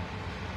later.